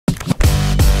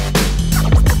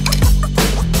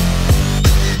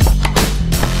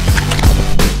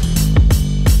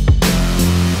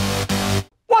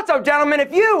gentlemen,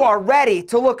 if you are ready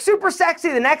to look super sexy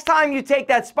the next time you take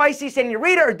that spicy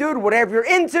senorita or dude, whatever you're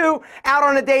into, out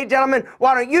on a date, gentlemen,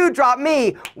 why don't you drop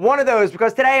me one of those?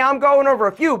 Because today I'm going over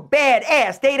a few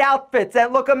badass date outfits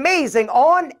that look amazing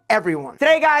on everyone.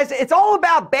 Today, guys, it's all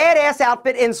about badass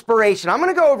outfit inspiration. I'm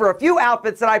going to go over a few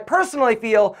outfits that I personally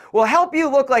feel will help you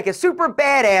look like a super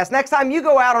badass next time you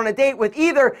go out on a date with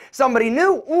either somebody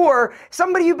new or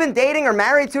somebody you've been dating or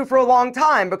married to for a long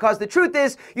time, because the truth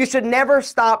is you should never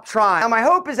stop trying. Now, my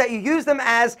hope is that you use them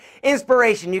as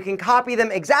inspiration. You can copy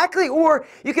them exactly, or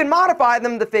you can modify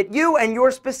them to fit you and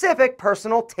your specific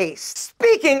personal taste.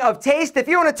 Speaking of taste, if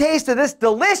you want a taste of this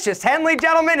delicious Henley,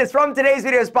 gentlemen, it's from today's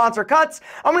video sponsor, Cuts.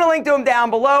 I'm going to link to them down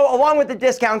below, along with the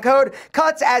discount code.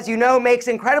 Cuts, as you know, makes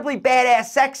incredibly badass,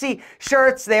 sexy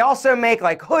shirts. They also make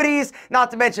like hoodies,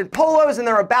 not to mention polos, and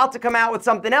they're about to come out with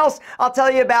something else I'll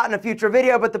tell you about in a future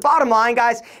video. But the bottom line,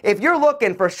 guys, if you're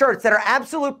looking for shirts that are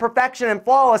absolute perfection and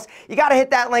flawless, you got to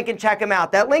hit that link and check them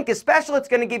out. That link is special. It's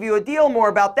going to give you a deal. More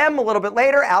about them a little bit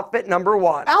later. Outfit number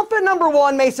one. Outfit number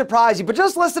one may surprise you, but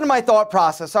just listen to my thought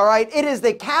process, all right? It is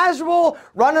the casual,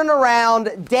 running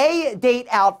around, day date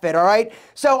outfit, all right?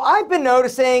 So I've been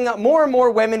noticing more and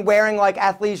more women wearing like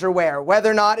athleisure wear, whether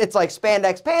or not it's like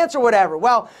spandex pants or whatever.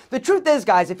 Well, the truth is,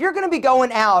 guys, if you're going to be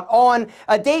going out on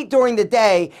a date during the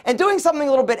day and doing something a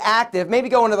little bit active, maybe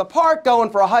going to the park, going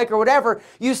for a hike or whatever,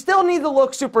 you still need to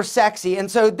look super sexy. And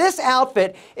so this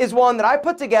outfit is one that I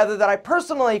put together that I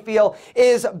personally feel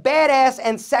is badass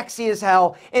and sexy as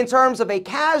hell in terms of a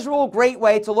casual, great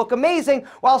way to look amazing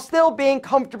while still being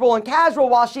comfortable and casual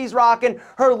while she's rocking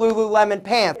her Lululemon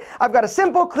pants. I've got a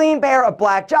simple, clean pair of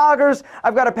black joggers.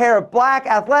 I've got a pair of black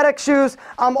athletic shoes.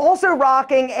 I'm also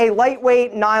rocking a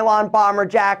lightweight nylon bomber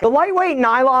jacket. The lightweight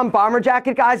nylon bomber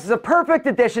jacket, guys, is a perfect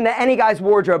addition to any guy's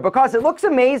wardrobe because it looks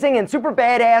amazing and super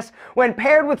badass when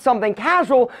paired with something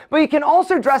casual, but you can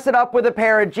also dress it up with a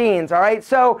pair of jeans, all right?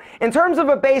 So in terms of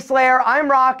a base layer, I'm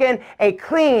rocking a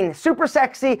clean, super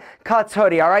sexy Cuts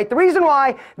hoodie, all right? The reason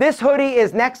why this hoodie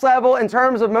is next level in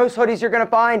terms of most hoodies you're gonna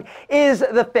find is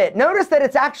the fit. Notice that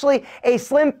it's actually a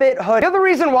slim fit hoodie. The other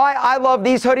reason why I love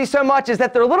these hoodies so much is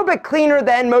that they're a little bit cleaner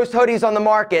than most hoodies on the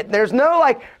market. There's no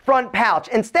like front pouch.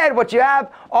 Instead, what you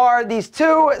have are these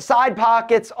two side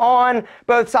pockets on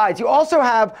both sides. You also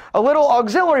have a little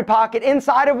auxiliary pocket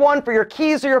inside of one for your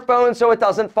keys or your phone so it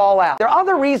doesn't fall out. The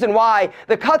other reason why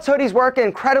the Cuts hoodies work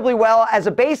incredibly well as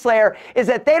a base layer is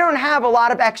that they don't have a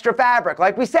lot of extra fabric.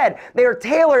 Like we said, they are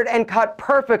tailored and cut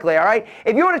perfectly, all right?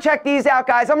 If you want to check these out,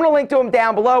 guys, I'm going to link to them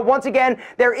down below. Once again,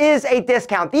 there is a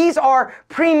discount. These are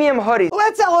premium hoodies.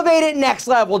 Let's elevate it next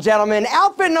level, gentlemen.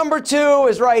 Outfit number two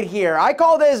is right here. I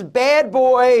call this bad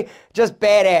boy, just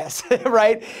badass,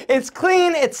 right? It's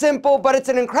clean, it's simple, but it's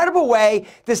an incredible way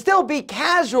to still be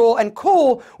casual and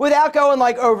cool without going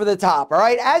like over the top, all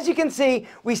right? As you can see,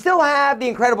 we still have the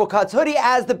incredible Cuts hoodie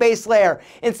as the base layer.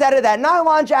 Instead of that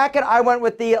nylon jacket, I went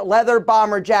with the leather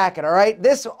bomber jacket, all right?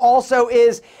 This also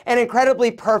is an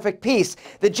incredibly perfect piece.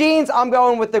 The jeans, I'm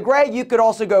going with the gray. You could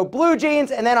also go blue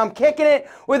jeans, and then I'm kicking it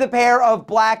with a pair of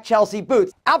black Chelsea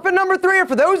boots. Outfit number three are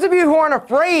for those of you who aren't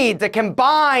afraid to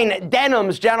combine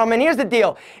denims, gentlemen. Here's the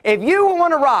deal. If you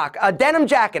want to rock a denim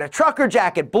jacket, a trucker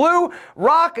jacket, blue,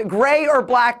 rock gray or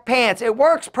black pants, it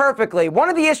works perfectly. One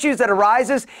of the issues that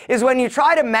arises is when you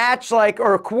try to match like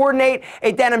or coordinate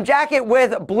a denim jacket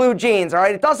with blue jeans, all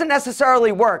right? It doesn't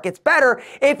necessarily work. It's better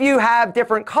if you have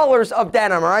different colors of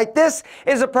denim, all right? This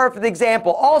is a perfect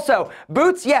example. Also,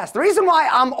 boots, yes. The reason why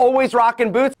I'm always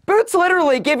rocking boots, boots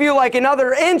literally give you like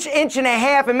another inch, inch and a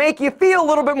half and make you feel a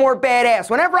little bit more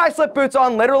badass. Whenever I slip boots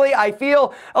on, literally, I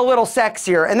feel a little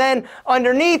sexier. And then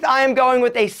underneath, I am going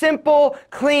with a simple,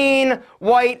 clean,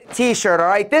 white t-shirt, all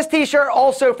right? This t-shirt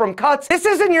also from Cuts. This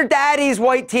isn't your daddy's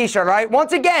white t-shirt, all right?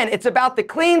 Once again, it's about the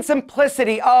clean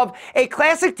simplicity of a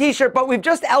classic t-shirt, but we've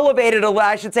just elevated it,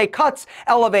 I should say Cuts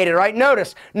elevated, right?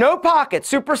 Notice, no pockets,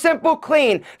 super simple,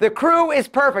 clean. The crew is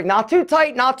perfect. Not too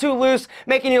tight, not too loose,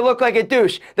 making you look like a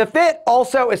douche. The fit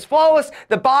also is flawless.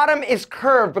 The bottom is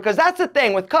curved because that's the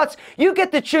thing. With Cuts, you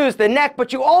get to choose the neck,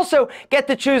 but you also get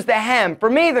to choose the hem. For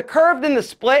me, the curved and the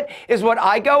split is what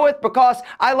I go with because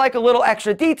I like a little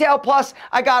extra detail. Plus,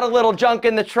 I got a little junk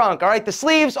in the trunk. All right, the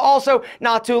sleeves also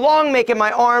not too long, making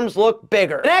my arms look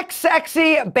bigger. The next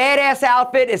sexy, badass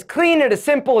outfit is clean. It is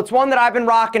simple. It's one that I've been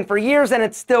rocking for years and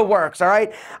it still works. All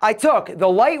right, I took the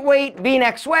lightweight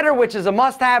V-neck sweater, which is a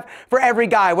must-have for every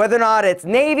guy, whether or not it's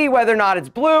navy, whether or not it's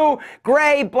blue,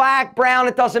 gray, black, brown,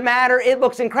 it doesn't matter. It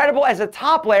looks incredible as a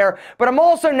top layer, but I'm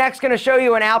also next going to show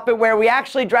you an outfit where we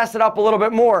actually dress it up a little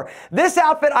bit more. This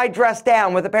outfit I dressed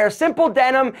down with a pair of simple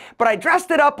denim, but I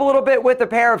dressed it up a little bit with a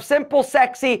pair of simple,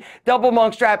 sexy double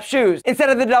monk strap strap shoes. Instead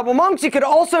of the double monks, you could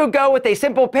also go with a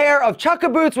simple pair of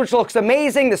chukka boots, which looks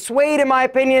amazing. The suede, in my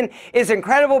opinion, is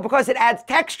incredible because it adds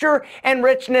texture and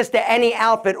richness to any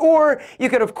outfit. Or you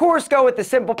could, of course, go with the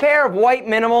simple pair of white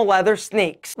minimal leather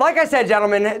sneaks. Like I said,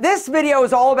 gentlemen, this video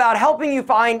is all about helping you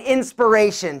find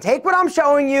inspiration. Take what I'm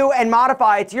showing you and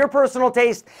modify it to your personal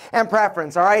taste and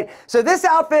preference, all right? So this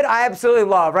outfit I absolutely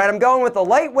love, right? I'm going with a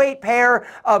lightweight pair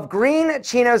of green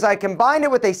chinos. I combined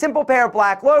it with a simple pair of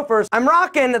black loafers. I'm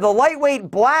rocking the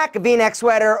lightweight black V-neck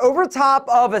sweater over top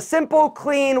of a simple,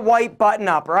 clean white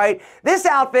button-up, right? This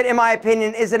outfit, in my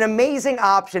opinion, is an amazing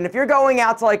option if you're going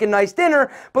out to like a nice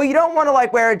dinner, but you don't want to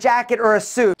like wear a jacket or a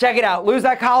suit. Check it out. Lose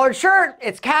that collared shirt.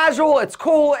 It's casual. It's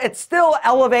cool. It's still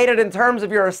elevated in terms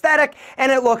of your aesthetic,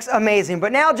 and it looks amazing.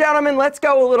 But now, gentlemen, let's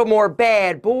go a little more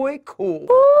bad boy cool.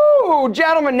 Ooh,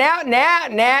 gentlemen, now,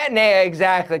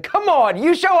 exactly. Come on.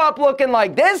 You show up looking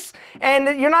like this,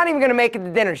 and you're not even going to make it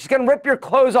to dinner. She's going to rip your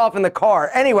clothes off in the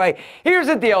car. Anyway, here's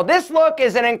the deal. This look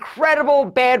is an incredible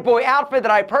bad boy outfit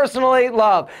that I personally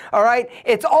love. All right?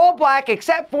 It's all black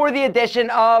except for the addition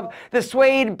of the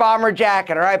suede bomber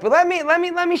jacket. All right? But let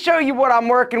me show you what I'm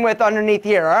working with underneath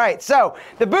here. All right? So,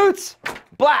 the boots,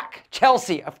 black,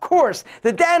 Chelsea, of course.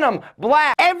 The denim,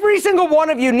 black. Every single one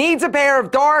of you needs a pair of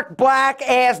dark black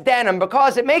ass denim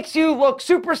because it makes you look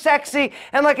super sexy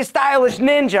and like a stylish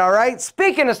ninja, all right?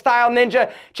 Speaking of style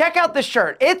ninja, check out this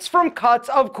shirt. It's from Cuts,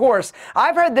 of course.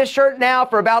 I've had this shirt now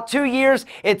for about 2 years.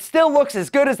 It still looks as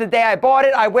good as the day I bought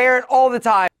it. I wear it all the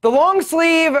time. The long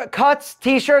sleeve Cuts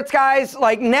t-shirts, guys,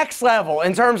 like next level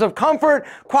in terms of comfort,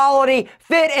 quality,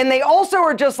 fit, and they also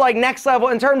are just like next level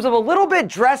in terms of a little bit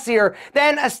dressier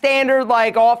than a standard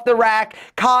like off the rack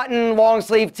cotton long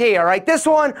sleeve tee. All right, this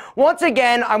one, once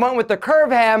again, I went with the curve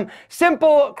hem,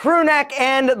 simple crew neck,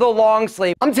 and the long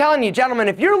sleeve. I'm telling you, gentlemen,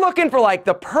 if you're looking for like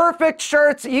the perfect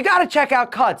shirts, you got to check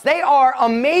out Cuts. They are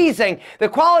amazing. The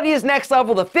quality is next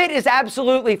level. The fit is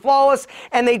absolutely flawless,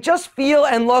 and they just feel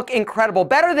and look incredible.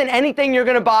 Better than anything you're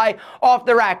going to buy off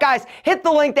the rack. Guys, hit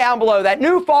the link down below. That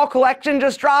new fall collection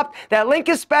just dropped. That link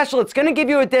is special. It's going to give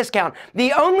you a discount.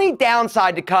 The only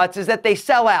downside to Cuts is that they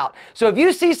sell out. So if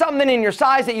you see something in your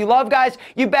size that you love, guys,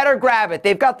 you better grab it.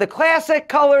 They've got the classic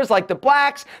colors like the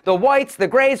blacks, the whites, the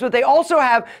grays, but they also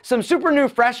have some super new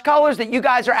fresh colors that you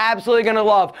guys are absolutely going to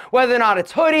love. Whether or not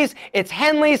it's hoodies, it's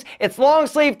Henleys, it's long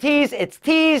sleeve tees, it's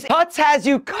tees. Cuts has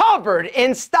you covered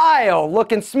in style,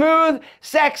 looking smooth,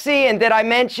 sexy, and did I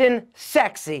mention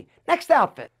sexy? Next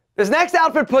outfit. This next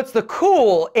outfit puts the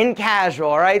cool in casual,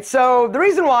 all right? So the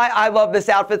reason why I love this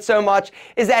outfit so much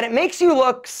is that it makes you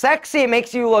look sexy, it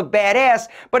makes you look badass,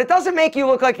 but it doesn't make you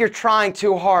look like you're trying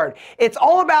too hard. It's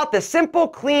all about the simple,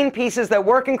 clean pieces that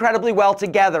work incredibly well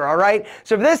together, all right?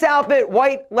 So for this outfit,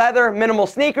 white leather minimal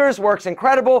sneakers works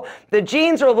incredible. The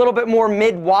jeans are a little bit more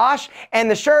mid-wash,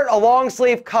 and the shirt, a long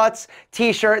sleeve Cuts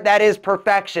t-shirt, that is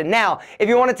perfection. Now, if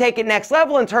you want to take it next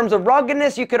level in terms of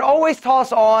ruggedness, you could always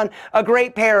toss on a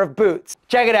great pair of boots.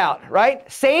 Check it out, right?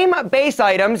 Same base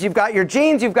items. You've got your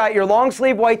jeans, you've got your long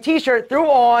sleeve white t-shirt, threw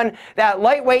on that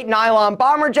lightweight nylon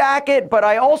bomber jacket, but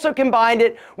I also combined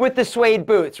it with the suede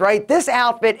boots, right? This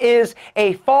outfit is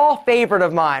a fall favorite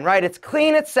of mine, right? It's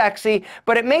clean, it's sexy,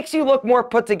 but it makes you look more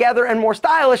put together and more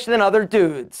stylish than other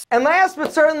dudes. And last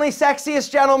but certainly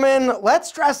sexiest, gentlemen,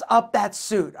 let's dress up that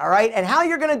suit, all right? And how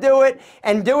you're gonna do it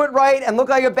and do it right and look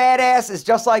like a badass is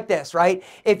just like this, right?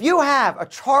 If you have a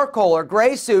charcoal or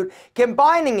gray suit,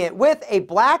 combining it with a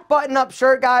black button-up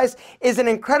shirt, guys, is an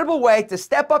incredible way to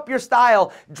step up your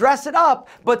style, dress it up,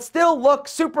 but still look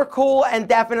super cool and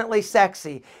definitely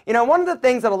sexy. You know, one of the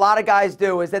things that a lot of guys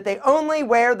do is that they only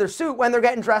wear their suit when they're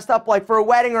getting dressed up like for a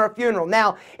wedding or a funeral.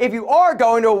 Now, if you are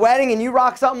going to a wedding and you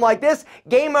rock something like this,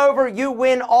 game over, you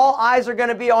win. All eyes are going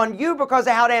to be on you because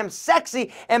of how damn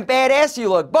sexy and badass you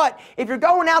look. But if you're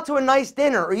going out to a nice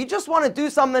dinner or you just want to do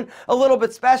something a little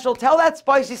bit special, tell that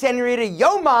spicy senorita,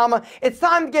 yo mama, it's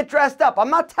time to get dressed up. I'm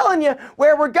not telling you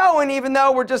where we're going, even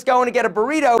though we're just going to get a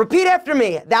burrito. Repeat after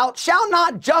me. Thou shalt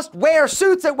not just wear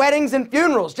suits at weddings and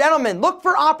funerals. Gentlemen, look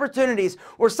for opportunities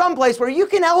or someplace where you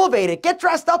can elevate it. Get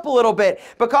dressed up a little bit,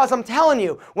 because I'm telling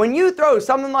you, when you throw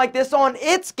something like this on,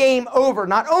 it's game over.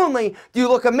 Not only do you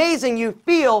look amazing, you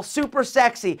feel super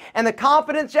sexy. And the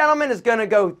confidence, gentlemen, is going to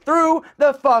go through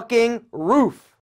the fucking roof.